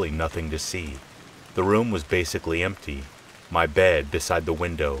was really nothing to see. The room was basically empty. My bed beside the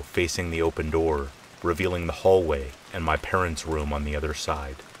window facing the open door, revealing the hallway and my parents' room on the other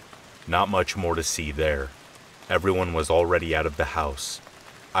side. Not much more to see there. Everyone was already out of the house.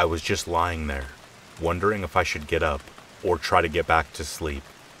 I was just lying there, wondering if I should get up or try to get back to sleep,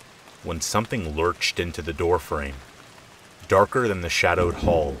 when something lurched into the doorframe. Darker than the shadowed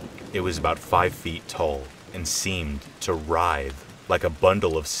hall, it was about 5 feet tall and seemed to writhe like a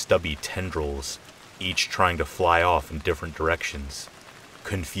bundle of stubby tendrils, each trying to fly off in different directions.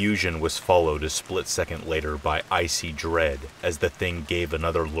 Confusion was followed a split second later by icy dread as the thing gave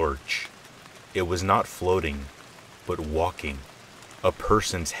another lurch. It was not floating, but walking. A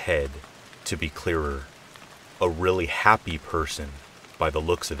person's head, to be clearer. A really happy person, by the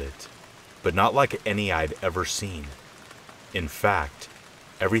looks of it, but not like any I'd ever seen. In fact,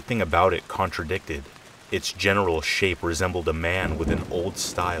 everything about it contradicted. Its general shape resembled a man with an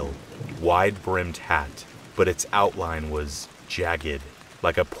old-style, wide-brimmed hat, but its outline was jagged,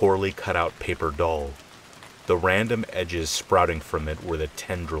 like a poorly cut-out paper doll. The random edges sprouting from it were the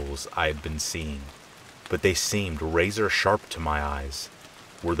tendrils I had been seeing, but they seemed razor-sharp to my eyes.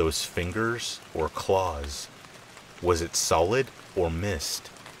 Were those fingers or claws? Was it solid or mist?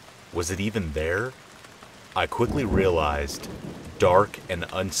 Was it even there? I quickly realized, dark and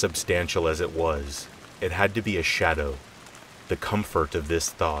unsubstantial as it was, it had to be a shadow. The comfort of this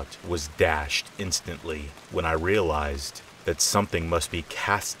thought was dashed instantly when I realized that something must be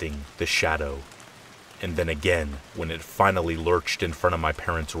casting the shadow. And then again when it finally lurched in front of my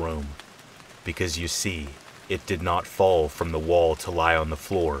parents' room. Because you see, it did not fall from the wall to lie on the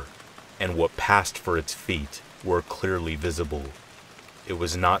floor, and what passed for its feet were clearly visible. It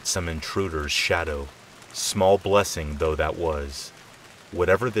was not some intruder's shadow. Small blessing though that was.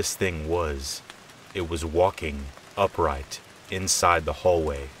 Whatever this thing was, it was walking upright inside the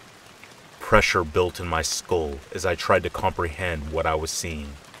hallway. Pressure built in my skull as I tried to comprehend what I was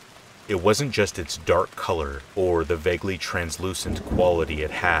seeing. It wasn't just its dark color or the vaguely translucent quality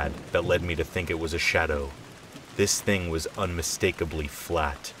it had that led me to think it was a shadow. This thing was unmistakably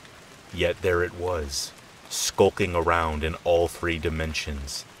flat. Yet there it was, skulking around in all three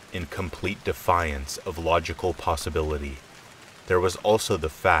dimensions, in complete defiance of logical possibility. There was also the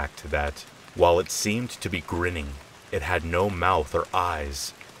fact that, while it seemed to be grinning, it had no mouth or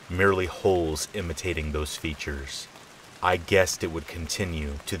eyes, merely holes imitating those features. I guessed it would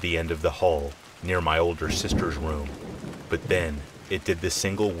continue to the end of the hall, near my older sister's room, but then it did the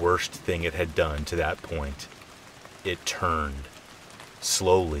single worst thing it had done to that point. It turned.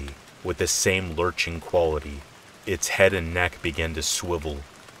 Slowly, with the same lurching quality, its head and neck began to swivel.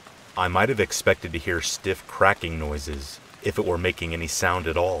 I might have expected to hear stiff cracking noises, if it were making any sound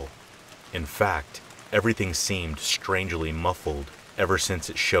at all. In fact, everything seemed strangely muffled ever since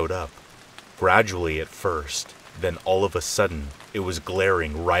it showed up. Gradually at first, then all of a sudden, it was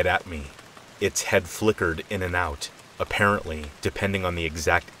glaring right at me. Its head flickered in and out, apparently depending on the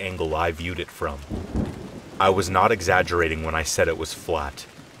exact angle I viewed it from. I was not exaggerating when I said it was flat.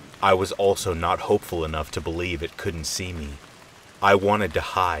 I was also not hopeful enough to believe it couldn't see me. I wanted to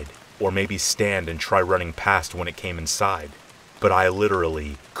hide, or maybe stand and try running past when it came inside, but I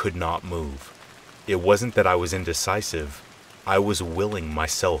literally could not move. It wasn't that I was indecisive. I was willing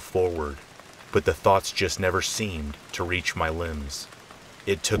myself forward, but the thoughts just never seemed to reach my limbs.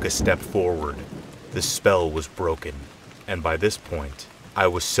 It took a step forward. The spell was broken, and by this point, I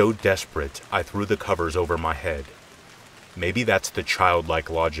was so desperate I threw the covers over my head. Maybe that's the childlike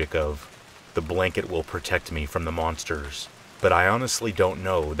logic of, the blanket will protect me from the monsters, but I honestly don't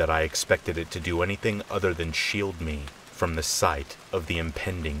know that I expected it to do anything other than shield me from the sight of the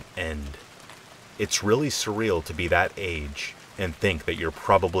impending end. It's really surreal to be that age and think that you're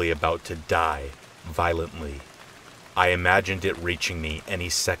probably about to die violently. I imagined it reaching me any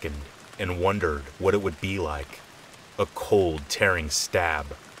second and wondered what it would be like. A cold, tearing stab,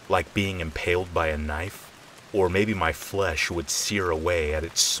 like being impaled by a knife, or maybe my flesh would sear away at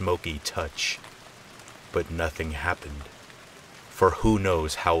its smoky touch. But nothing happened. For who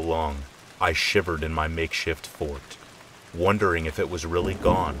knows how long, I shivered in my makeshift fort, wondering if it was really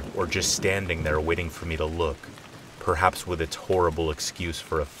gone or just standing there waiting for me to look, perhaps with its horrible excuse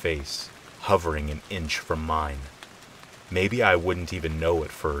for a face hovering an inch from mine. Maybe I wouldn't even know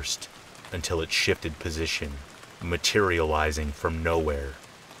at first, until it shifted position, materializing from nowhere.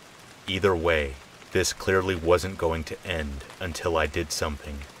 Either way, this clearly wasn't going to end until I did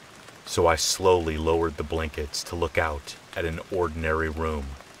something, so I slowly lowered the blankets to look out at an ordinary room.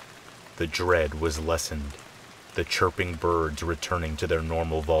 The dread was lessened, the chirping birds returning to their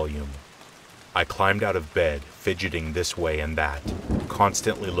normal volume. I climbed out of bed, fidgeting this way and that,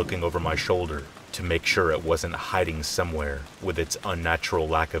 constantly looking over my shoulder to make sure it wasn't hiding somewhere with its unnatural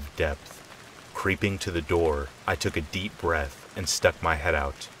lack of depth. Creeping to the door, I took a deep breath and stuck my head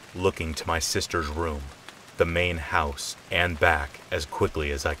out, looking to my sister's room, the main house, and back as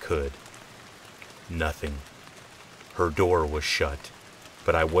quickly as I could. Nothing. Her door was shut,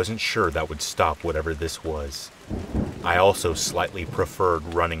 but I wasn't sure that would stop whatever this was. I also slightly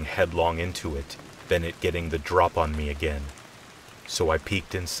preferred running headlong into it than it getting the drop on me again, so I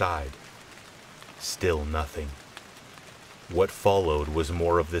peeked inside. Still nothing. What followed was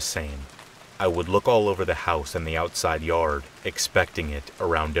more of the same. I would look all over the house and the outside yard, expecting it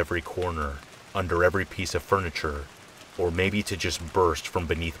around every corner, under every piece of furniture, or maybe to just burst from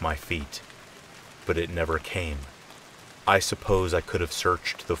beneath my feet. But it never came. I suppose I could have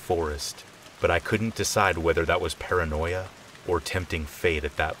searched the forest, but I couldn't decide whether that was paranoia or tempting fate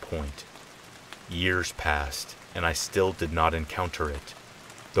at that point. Years passed, and I still did not encounter it,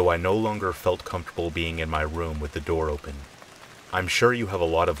 though I no longer felt comfortable being in my room with the door open. I'm sure you have a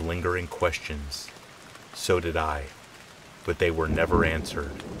lot of lingering questions. So did I, but they were never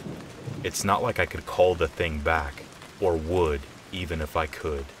answered. It's not like I could call the thing back, or would, even if I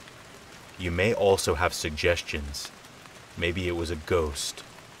could. You may also have suggestions. Maybe it was a ghost,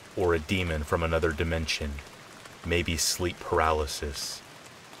 or a demon from another dimension, maybe sleep paralysis.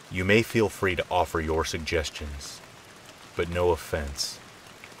 You may feel free to offer your suggestions, but no offense.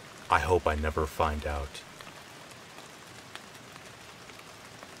 I hope I never find out.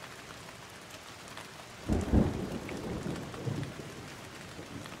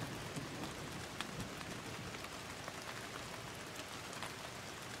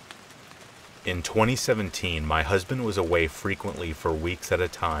 In 2017, my husband was away frequently for weeks at a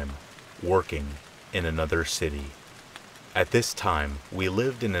time, working in another city. At this time, we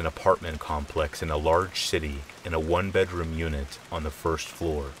lived in an apartment complex in a large city in a one-bedroom unit on the first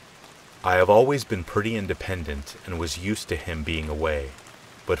floor. I have always been pretty independent and was used to him being away.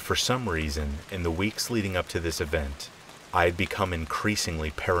 But for some reason, in the weeks leading up to this event, I had become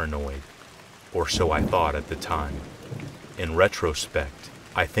increasingly paranoid, or so I thought at the time. In retrospect,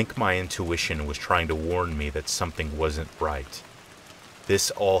 I think my intuition was trying to warn me that something wasn't right.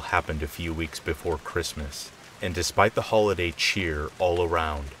 This all happened a few weeks before Christmas, and despite the holiday cheer all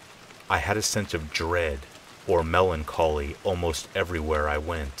around, I had a sense of dread or melancholy almost everywhere I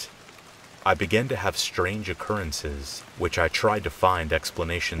went. I began to have strange occurrences, which I tried to find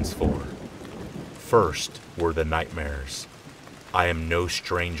explanations for. First were the nightmares. I am no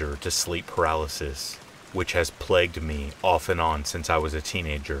stranger to sleep paralysis, which has plagued me off and on since I was a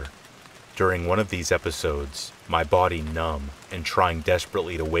teenager. During one of these episodes, my body numb and trying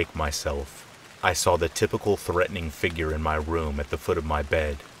desperately to wake myself, I saw the typical threatening figure in my room at the foot of my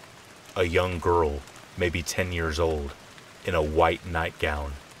bed. A young girl, maybe 10 years old, in a white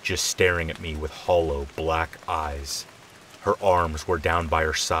nightgown, just staring at me with hollow black eyes. Her arms were down by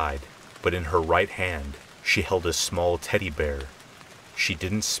her side, but in her right hand, she held a small teddy bear. She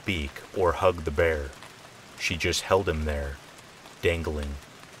didn't speak or hug the bear. She just held him there, dangling.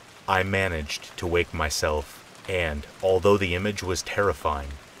 I managed to wake myself, and although the image was terrifying,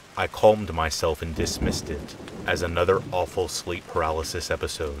 I calmed myself and dismissed it as another awful sleep paralysis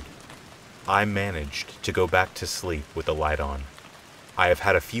episode. I managed to go back to sleep with the light on. I have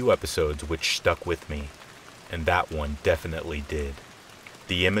had a few episodes which stuck with me, and that one definitely did.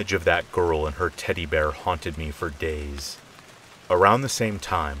 The image of that girl and her teddy bear haunted me for days. Around the same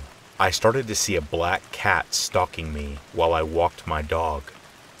time, I started to see a black cat stalking me while I walked my dog.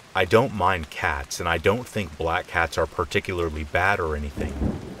 I don't mind cats, and I don't think black cats are particularly bad or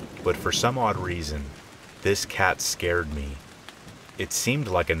anything, but for some odd reason, this cat scared me. It seemed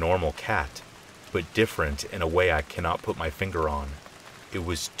like a normal cat, but different in a way I cannot put my finger on. It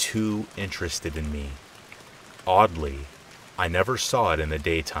was too interested in me. Oddly, I never saw it in the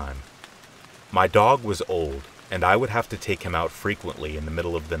daytime. My dog was old, and I would have to take him out frequently in the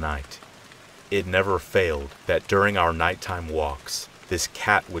middle of the night. It never failed that during our nighttime walks, this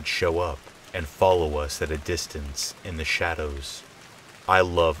cat would show up and follow us at a distance in the shadows. I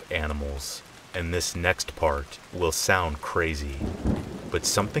love animals, and this next part will sound crazy, but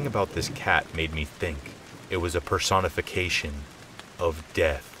something about this cat made me think it was a personification of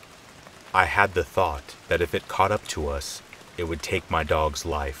death. I had the thought that if it caught up to us, it would take my dog's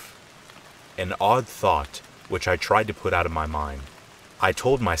life. An odd thought which I tried to put out of my mind. I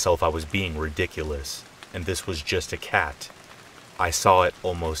told myself I was being ridiculous, and this was just a cat. I saw it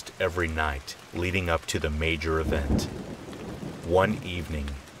almost every night leading up to the major event. One evening,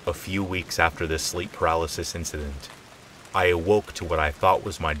 a few weeks after the sleep paralysis incident, I awoke to what I thought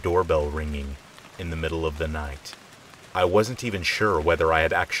was my doorbell ringing in the middle of the night. I wasn't even sure whether I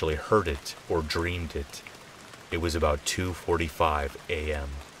had actually heard it or dreamed it. It was about 2:45 a.m.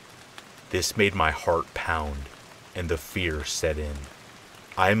 This made my heart pound, and the fear set in.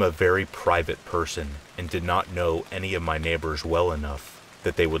 I am a very private person and did not know any of my neighbors well enough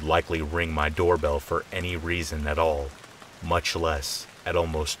that they would likely ring my doorbell for any reason at all, much less at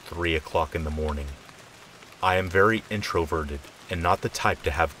almost 3 o'clock in the morning. I am very introverted and not the type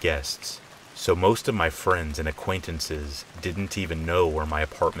to have guests, so most of my friends and acquaintances didn't even know where my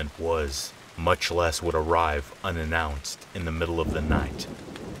apartment was, much less would arrive unannounced in the middle of the night.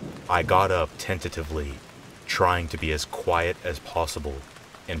 I got up tentatively, trying to be as quiet as possible,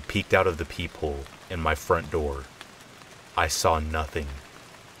 and peeked out of the peephole in my front door. I saw nothing.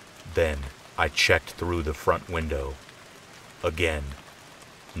 Then I checked through the front window. Again,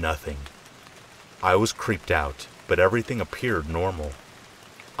 nothing. I was creeped out, but everything appeared normal.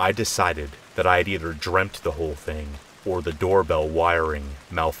 I decided that I had either dreamt the whole thing or the doorbell wiring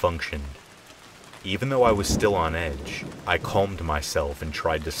malfunctioned. Even though I was still on edge, I calmed myself and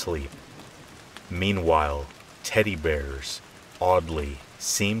tried to sleep. Meanwhile, teddy bears, oddly,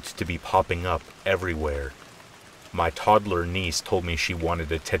 seemed to be popping up everywhere. My toddler niece told me she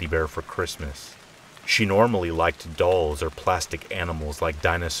wanted a teddy bear for Christmas. She normally liked dolls or plastic animals like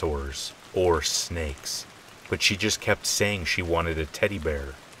dinosaurs or snakes, but she just kept saying she wanted a teddy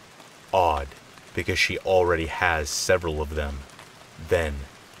bear. Odd, because she already has several of them. Then,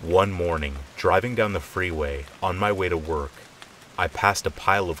 one morning, driving down the freeway on my way to work, I passed a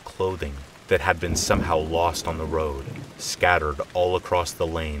pile of clothing that had been somehow lost on the road, scattered all across the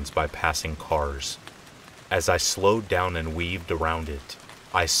lanes by passing cars. As I slowed down and weaved around it,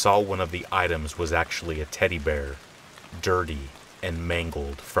 I saw one of the items was actually a teddy bear, dirty and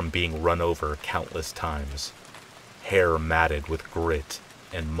mangled from being run over countless times, hair matted with grit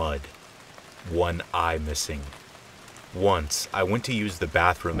and mud, one eye missing. Once, I went to use the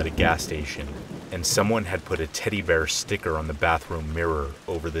bathroom at a gas station, and someone had put a teddy bear sticker on the bathroom mirror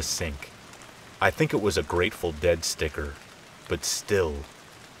over the sink. I think it was a Grateful Dead sticker, but still,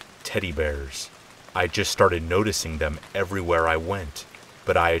 teddy bears. I just started noticing them everywhere I went,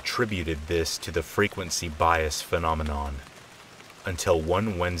 but I attributed this to the frequency bias phenomenon. Until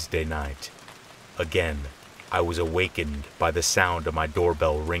one Wednesday night, again, I was awakened by the sound of my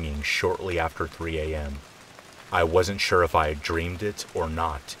doorbell ringing shortly after 3 a.m. I wasn't sure if I had dreamed it or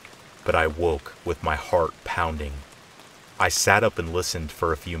not, but I woke with my heart pounding. I sat up and listened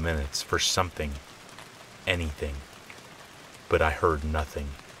for a few minutes for something, anything, but I heard nothing.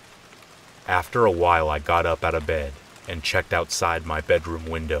 After a while, I got up out of bed and checked outside my bedroom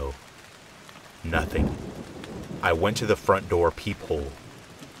window. Nothing. I went to the front door peephole,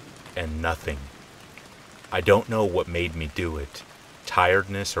 and nothing. I don't know what made me do it,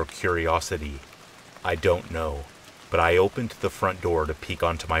 tiredness or curiosity. I don't know, but I opened the front door to peek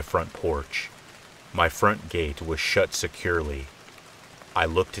onto my front porch. My front gate was shut securely. I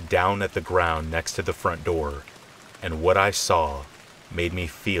looked down at the ground next to the front door, and what I saw made me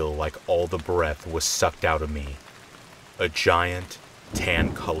feel like all the breath was sucked out of me. A giant,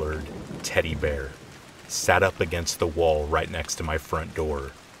 tan-colored teddy bear sat up against the wall right next to my front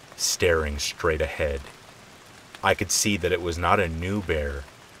door, staring straight ahead. I could see that it was not a new bear,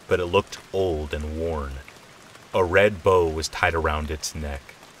 but it looked old and worn. A red bow was tied around its neck.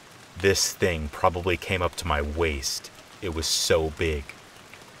 This thing probably came up to my waist. It was so big.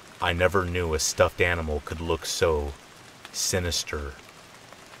 I never knew a stuffed animal could look so sinister.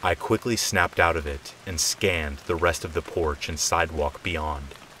 I quickly snapped out of it and scanned the rest of the porch and sidewalk beyond.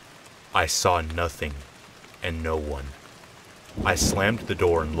 I saw nothing and no one. I slammed the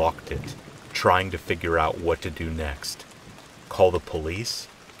door and locked it, trying to figure out what to do next. Call the police?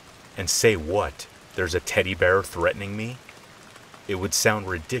 And say what? There's a teddy bear threatening me? It would sound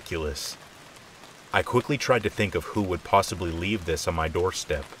ridiculous. I quickly tried to think of who would possibly leave this on my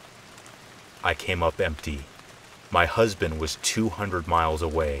doorstep. I came up empty. My husband was 200 miles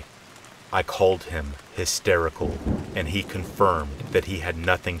away. I called him, hysterical, and he confirmed that he had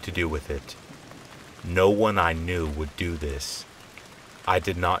nothing to do with it. No one I knew would do this. I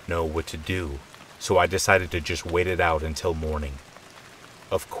did not know what to do, so I decided to just wait it out until morning.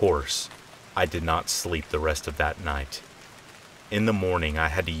 Of course, I did not sleep the rest of that night. In the morning, I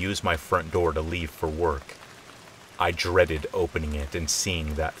had to use my front door to leave for work. I dreaded opening it and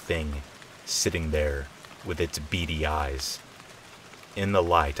seeing that thing sitting there with its beady eyes. In the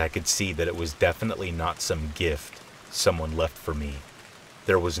light, I could see that it was definitely not some gift someone left for me.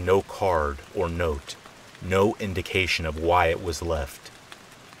 There was no card or note, no indication of why it was left.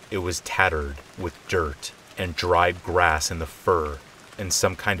 It was tattered with dirt and dried grass in the fur and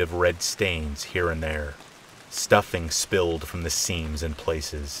some kind of red stains here and there. Stuffing spilled from the seams in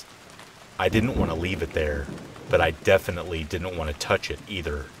places. I didn't want to leave it there, but I definitely didn't want to touch it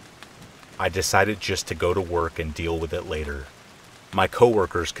either. I decided just to go to work and deal with it later. My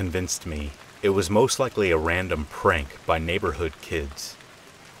coworkers convinced me it was most likely a random prank by neighborhood kids.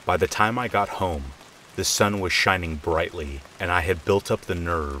 By the time I got home, the sun was shining brightly, and I had built up the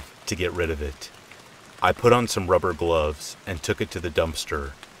nerve to get rid of it. I put on some rubber gloves and took it to the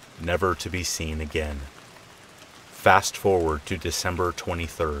dumpster, never to be seen again. Fast forward to December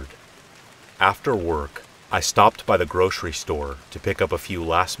 23rd. After work, I stopped by the grocery store to pick up a few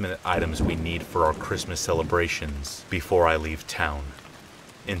last-minute items we need for our Christmas celebrations before I leave town.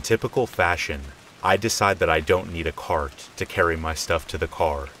 In typical fashion, I decide that I don't need a cart to carry my stuff to the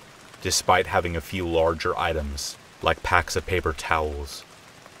car, despite having a few larger items, like packs of paper towels.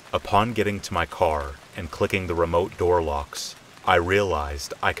 Upon getting to my car and clicking the remote door locks, I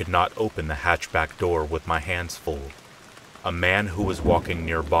realized I could not open the hatchback door with my hands full. A man who was walking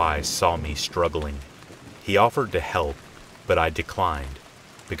nearby saw me struggling. He offered to help, but I declined,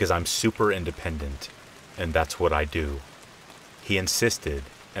 because I'm super independent, and that's what I do. He insisted,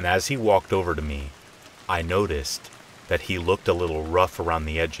 and as he walked over to me, I noticed that he looked a little rough around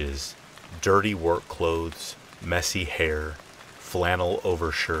the edges, dirty work clothes, messy hair, flannel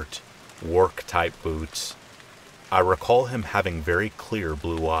overshirt, work-type boots. I recall him having very clear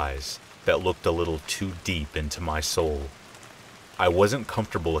blue eyes that looked a little too deep into my soul. I wasn't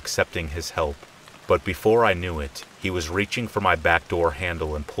comfortable accepting his help, but before I knew it, he was reaching for my back door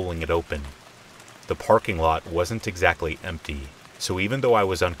handle and pulling it open. The parking lot wasn't exactly empty, so even though I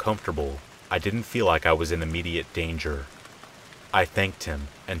was uncomfortable, I didn't feel like I was in immediate danger. I thanked him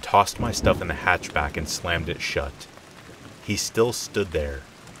and tossed my stuff in the hatchback and slammed it shut. He still stood there,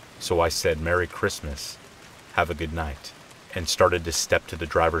 so I said, "Merry Christmas, have a good night," and started to step to the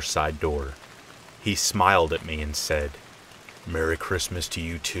driver's side door. He smiled at me and said, "Merry Christmas to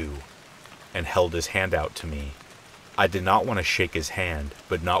you too," and held his hand out to me. I did not want to shake his hand,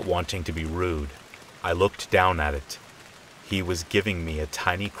 but not wanting to be rude, I looked down at it. He was giving me a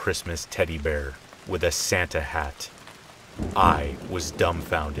tiny Christmas teddy bear with a Santa hat. I was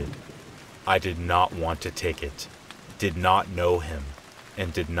dumbfounded. I did not want to take it, did not know him,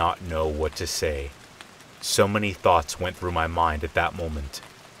 and did not know what to say. So many thoughts went through my mind at that moment.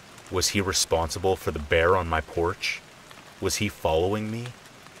 Was he responsible for the bear on my porch? Was he following me?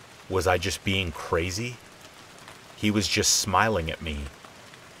 Was I just being crazy? He was just smiling at me,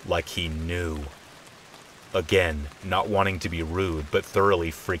 like he knew. Again, not wanting to be rude but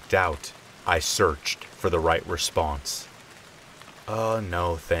thoroughly freaked out, I searched for the right response.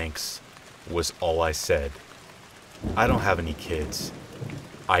 No thanks," was all I said. "I don't have any kids."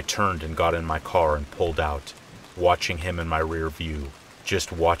 I turned and got in my car and pulled out, watching him in my rear view,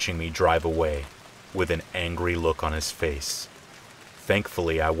 just watching me drive away, with an angry look on his face.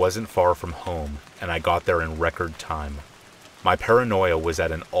 Thankfully, I wasn't far from home, and I got there in record time. My paranoia was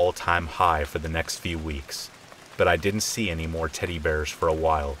at an all-time high for the next few weeks, but I didn't see any more teddy bears for a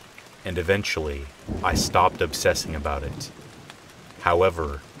while, and eventually, I stopped obsessing about it.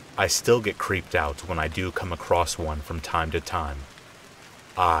 However, I still get creeped out when I do come across one from time to time.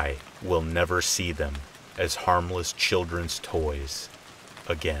 I will never see them as harmless children's toys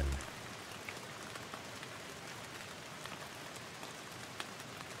again.